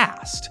always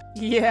passed.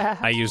 Yeah.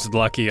 I used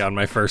lucky on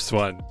my first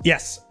one.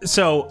 Yes.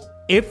 So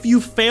if you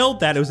failed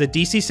that, it was a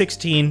DC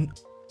 16,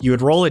 you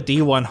would roll a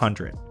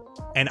D100.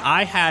 And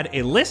I had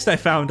a list I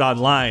found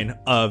online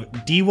of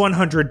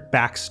D100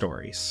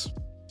 backstories.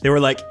 They were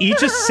like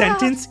each a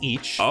sentence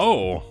each.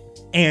 Oh.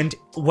 And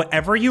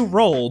whatever you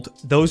rolled,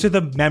 those are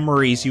the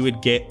memories you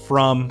would get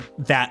from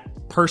that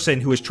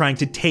person who was trying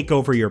to take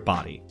over your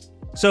body.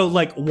 So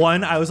like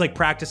one, I was like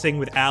practicing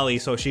with Allie,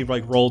 so she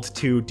like rolled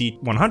 2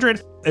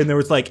 D100, and there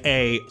was like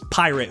a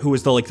pirate who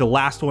was the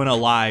last one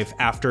alive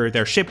after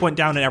their ship went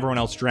down and everyone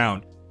else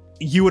drowned.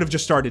 You would have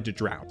just started to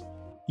drown.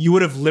 You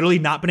would have literally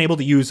not been able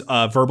to use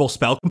verbal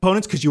spell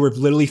components because you were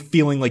literally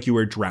feeling like you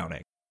were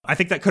drowning. I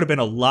think that could have been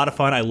a lot of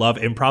fun. I love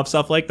improv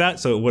stuff like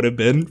that, so it would have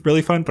been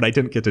really fun, but I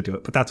didn't get to do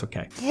it, but that's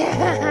okay. Oh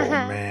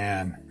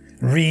man,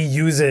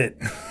 reuse it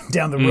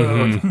down the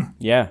road.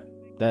 Yeah.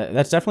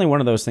 That's definitely one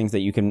of those things that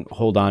you can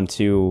hold on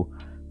to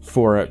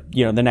for,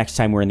 the next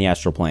time we're in the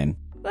astral plane.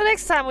 The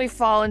next time we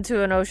fall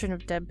into an ocean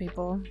of dead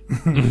people.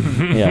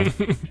 Yeah.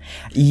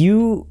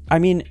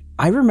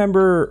 I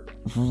remember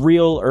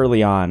real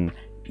early on,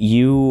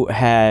 you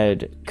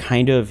had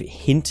kind of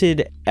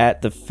hinted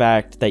at the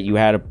fact that you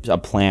had a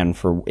plan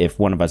for if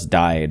one of us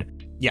died.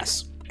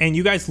 Yes, and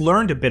you guys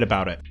learned a bit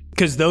about it.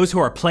 Because those who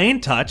are plane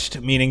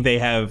touched, meaning they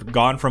have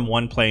gone from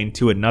one plane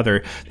to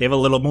another, they have a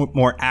little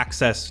more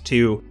access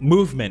to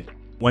movement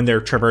when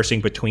they're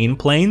traversing between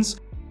planes.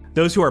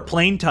 Those who are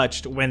plane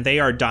touched, when they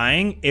are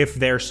dying, if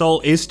their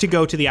soul is to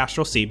go to the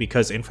astral sea,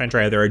 because in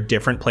Phandraea there are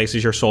different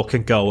places your soul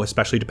can go,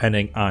 especially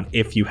depending on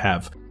if you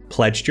have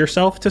pledged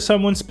yourself to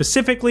someone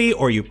specifically,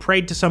 or you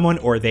prayed to someone,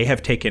 or they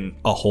have taken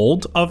a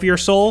hold of your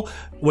soul.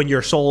 When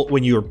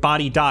your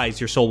body dies,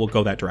 your soul will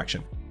go that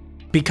direction.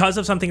 Because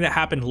of something that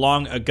happened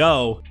long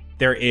ago,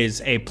 there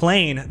is a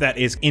plane that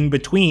is in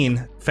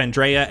between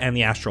Phandraea and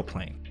the astral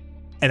plane,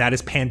 and that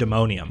is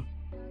Pandemonium.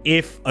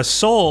 If a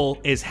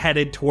soul is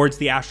headed towards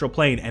the astral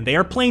plane and they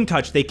are plane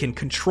touched, they can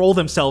control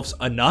themselves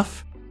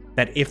enough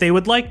that if they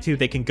would like to,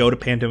 they can go to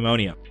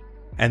Pandemonium.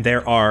 And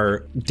there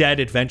are dead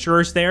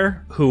adventurers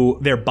there who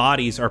their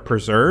bodies are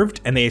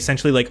preserved, and they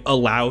essentially like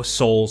allow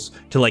souls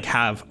to like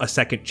have a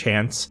second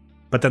chance,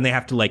 but then they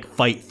have to like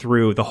fight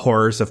through the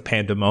horrors of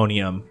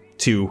Pandemonium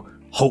to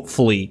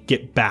hopefully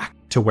get back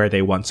to where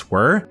they once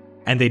were,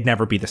 and they'd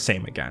never be the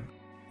same again.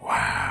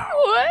 Wow.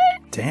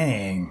 What?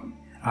 Dang.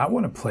 I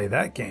want to play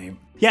that game.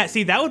 Yeah,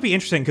 see, that would be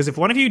interesting, because if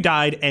one of you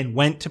died and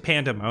went to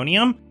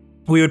Pandemonium,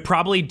 we would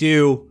probably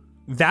do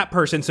that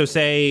person. So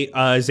say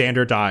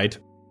Xander died.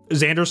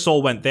 Xander's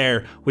soul went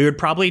there. We would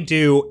probably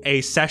do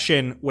a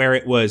session where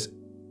it was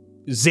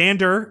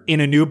Xander in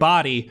a new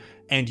body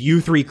and you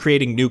three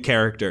creating new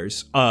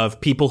characters of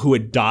people who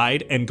had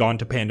died and gone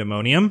to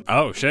Pandemonium.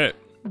 Oh, shit.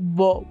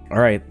 Whoa. All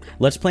right,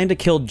 let's plan to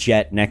kill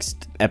Jet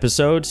next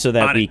episode so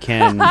that we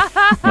can...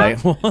 like,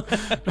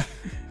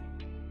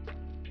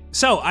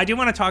 So I do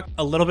want to talk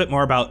a little bit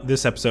more about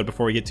this episode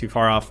before we get too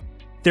far off.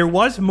 There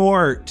was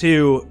more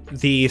to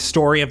the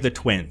story of the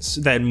twins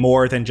than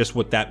more than just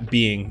what that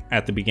being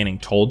at the beginning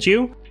told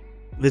you.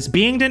 This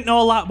being didn't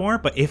know a lot more,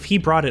 but if he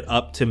brought it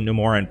up to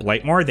Nemora and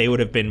Blightmore, they would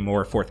have been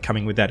more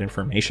forthcoming with that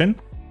information.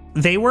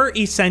 They were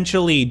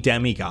essentially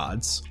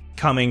demigods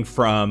coming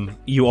from,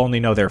 you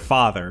only know their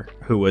father,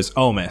 who was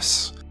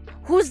Omis.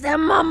 Who's their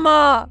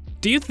mama?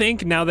 Do you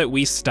think now that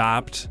we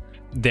stopped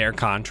their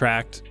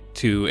contract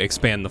to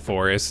expand the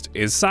forest,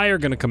 is Sire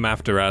going to come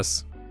after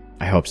us?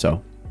 I hope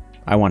so.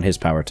 I want his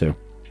power too.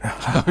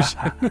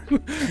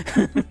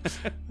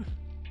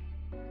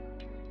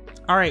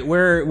 All right,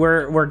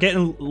 we're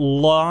getting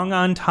long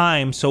on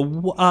time.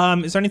 So,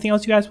 is there anything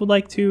else you guys would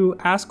like to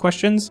ask?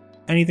 Questions?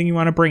 Anything you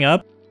want to bring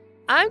up?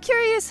 I'm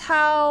curious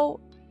how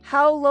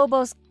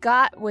Lobos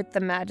got with the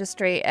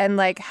magistrate and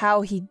like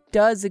how he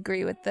does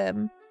agree with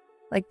them.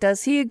 Like,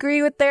 does he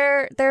agree with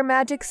their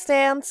magic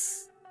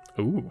stance?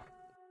 Ooh.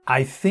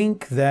 I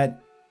think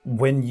that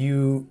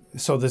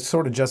so the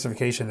sort of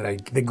justification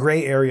the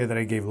gray area that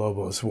I gave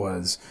Lobos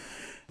was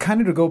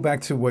kind of to go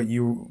back to what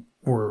you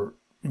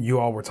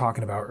all were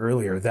talking about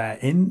earlier,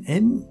 that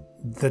in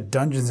the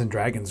Dungeons and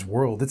Dragons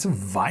world, it's a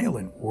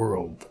violent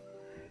world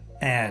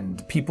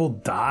and people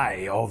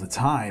die all the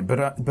time,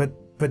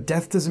 but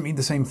death doesn't mean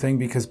the same thing,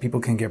 because people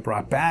can get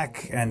brought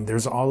back, and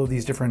there's all of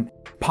these different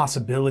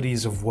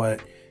possibilities of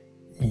what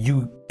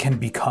you can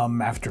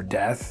become after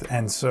death.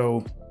 And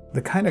so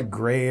the kind of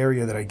gray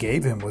area that I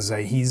gave him was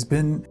that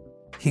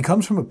he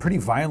comes from a pretty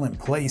violent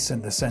place,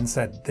 in the sense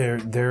that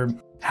they're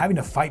having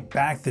to fight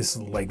back this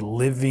like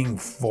living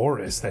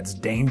forest that's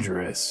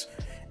dangerous.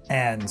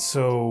 And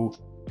so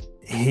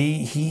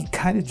he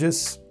kind of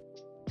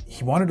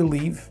he wanted to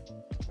leave.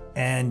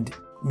 And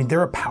I mean,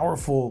 they're a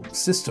powerful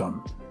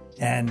system.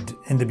 And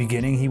in the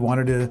beginning, he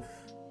wanted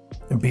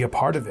to be a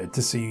part of it,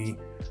 to see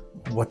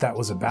what that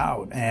was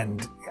about.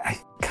 And I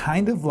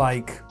kind of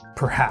like,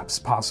 perhaps,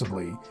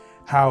 possibly,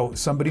 how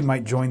somebody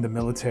might join the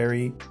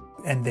military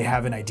and they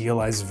have an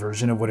idealized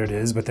version of what it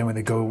is, but then when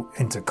they go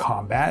into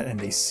combat and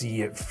they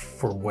see it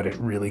for what it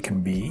really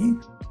can be,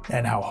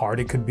 and how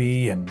hard it could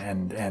be, and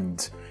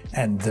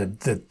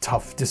the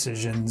tough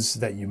decisions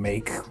that you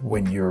make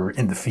when you're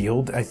in the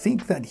field. I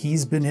think that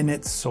he's been in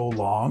it so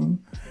long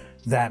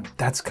that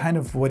that's kind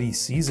of what he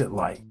sees it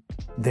like.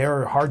 There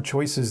are hard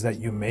choices that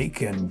you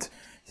make, and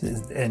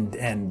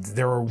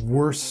there are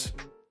worse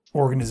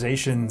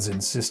organizations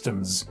and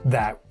systems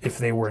that, if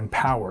they were in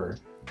power,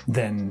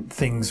 then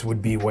things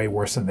would be way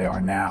worse than they are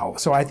now.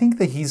 So I think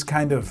that he's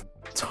kind of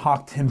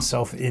talked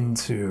himself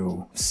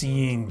into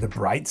seeing the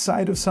bright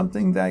side of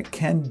something that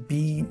can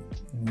be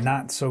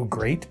not so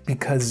great,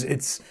 because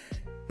it's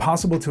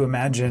possible to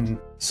imagine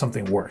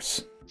something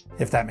worse,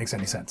 if that makes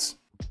any sense.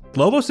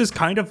 Lobos is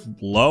kind of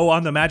low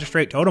on the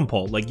magistrate totem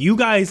pole. Like, you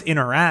guys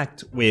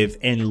interact with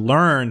and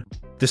learn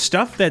the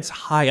stuff that's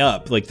high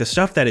up, like the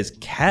stuff that is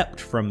kept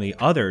from the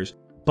others.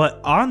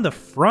 But on the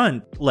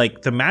front,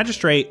 like, the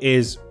magistrate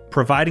is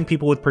providing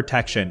people with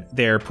protection.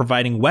 They're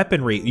providing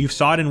weaponry. You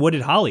saw it in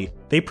Wooded Holly.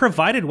 They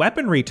provided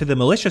weaponry to the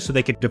militia so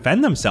they could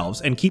defend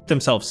themselves and keep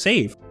themselves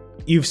safe.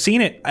 you've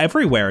seen it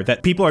everywhere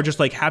that people are just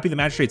like happy the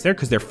magistrate's there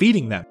because they're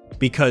feeding them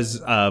because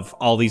of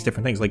all these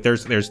different things. Like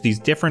there's these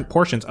different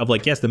portions of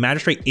like, yes, the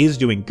magistrate is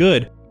doing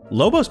good.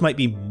 Lobos might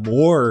be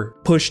more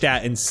pushed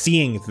at and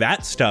seeing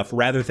that stuff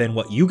rather than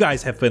what you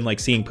guys have been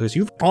like seeing, because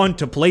you've gone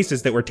to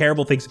places that where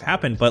terrible things have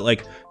happened, but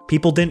like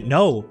people didn't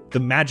know the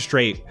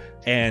magistrate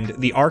and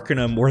the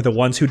Arcanum were the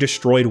ones who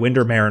destroyed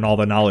Windermere and all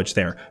the knowledge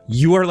there.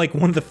 You are like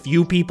one of the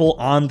few people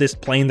on this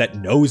plane that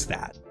knows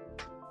that.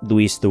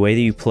 Luis, the way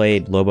that you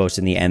played Lobos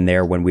in the end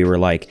there when we were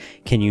like,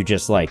 can you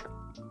just like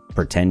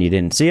pretend you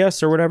didn't see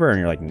us or whatever? And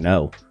you're like,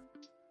 no.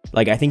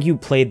 Like, I think you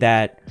played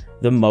that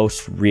the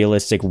most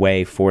realistic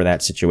way for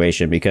that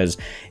situation, because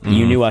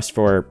you knew us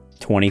for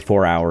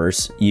 24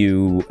 hours.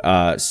 You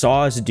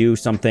saw us do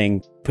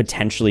something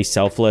potentially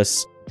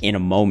selfless in a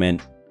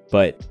moment,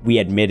 but we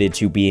admitted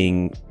to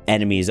being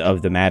enemies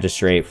of the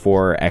magistrate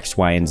for X,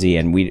 Y, and Z.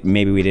 And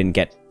maybe we didn't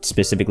get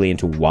specifically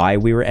into why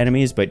we were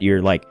enemies, but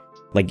you're like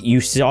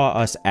you saw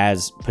us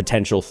as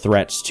potential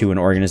threats to an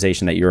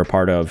organization that you're a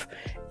part of.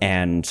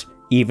 And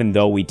even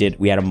though we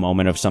had a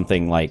moment of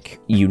something like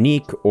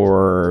unique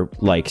or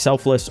like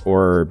selfless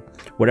or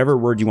whatever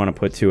word you want to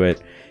put to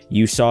it,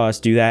 you saw us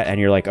do that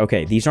and you're like,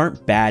 okay, these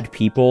aren't bad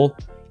people,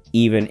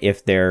 even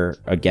if they're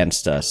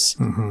against us.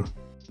 Mm-hmm.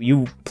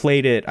 You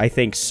played it, I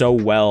think, so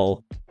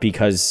well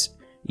because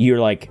you're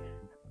like,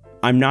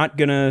 I'm not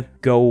going to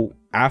go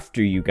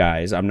after you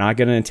guys. I'm not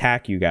going to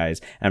attack you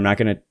guys. I'm not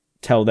going to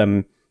tell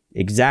them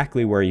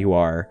exactly where you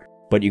are.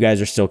 But you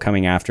guys are still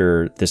coming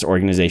after this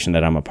organization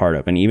that I'm a part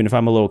of. And even if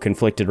I'm a little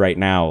conflicted right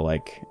now,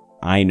 like,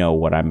 I know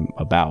what I'm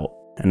about.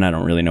 And I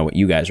don't really know what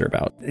you guys are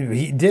about.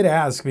 He did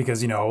ask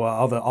because,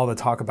 all the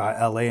talk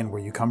about LA and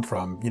where you come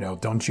from,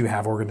 don't you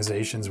have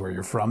organizations where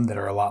you're from that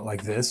are a lot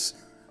like this?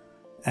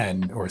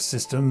 Or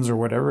systems or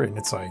whatever? And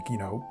it's like,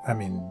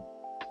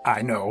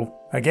 I know.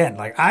 Again,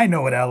 like, I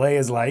know what LA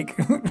is like.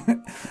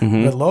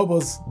 But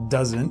Lobos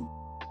doesn't.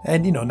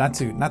 And, not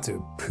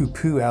to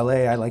poo-poo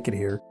LA, I like it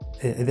here.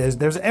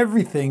 There's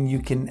everything you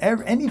can,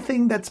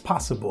 anything that's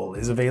possible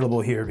is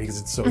available here because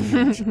it's so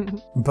huge.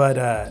 But,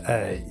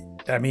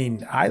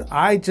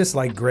 I just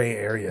like gray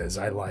areas.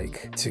 I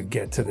like to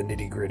get to the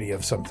nitty-gritty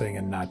of something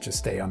and not just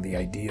stay on the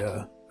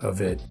idea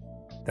of it.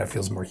 That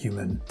feels more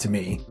human to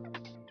me.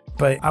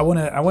 But I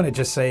want to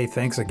just say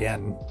thanks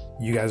again.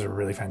 You guys are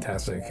really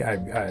fantastic.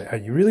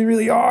 You really,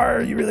 really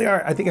are. You really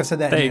are. I think I've said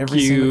that in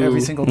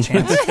every single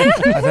chance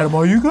I've had them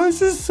all. You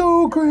guys are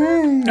so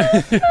great.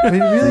 It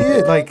really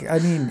is. Like,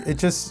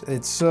 it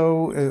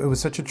was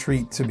such a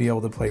treat to be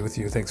able to play with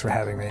you. Thanks for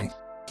having me.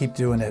 Keep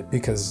doing it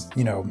because,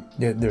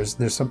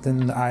 there's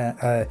something,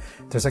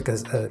 there's like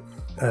a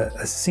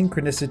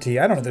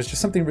synchronicity. I don't know. There's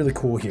just something really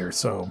cool here.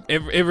 So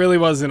it really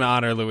was an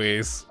honor,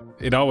 Luis.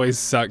 It always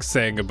sucks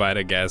saying goodbye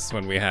to guests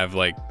when we have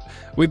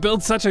we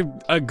build such a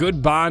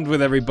good bond with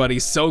everybody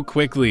so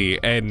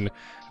quickly, and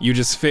you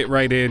just fit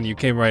right in. You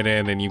came right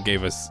in and you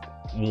gave us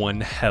one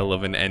hell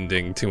of an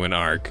ending to an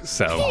arc.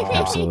 So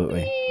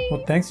absolutely.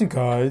 Well, thanks you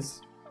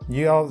guys.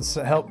 You all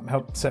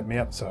help set me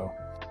up. So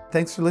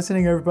thanks for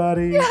listening,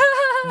 everybody.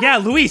 Yeah,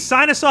 Luis,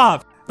 sign us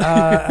off.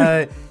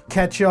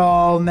 Catch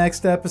y'all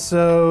next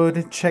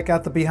episode. Check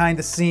out the behind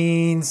the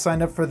scenes.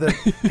 Sign up for the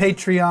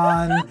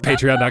Patreon.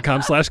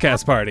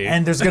 Patreon.com/castparty.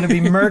 And there's going to be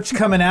merch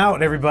coming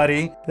out,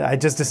 everybody. I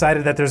just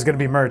decided that there's going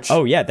to be merch.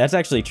 Oh, yeah, that's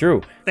actually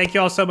true. Thank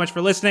you all so much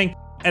for listening.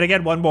 And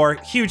again, one more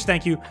huge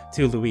thank you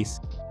to Luis.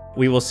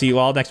 We will see you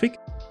all next week.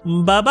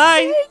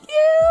 Bye-bye. Thank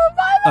you.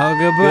 Bye-bye. Oh,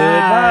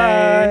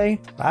 goodbye.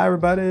 Goodbye. Bye,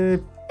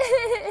 everybody.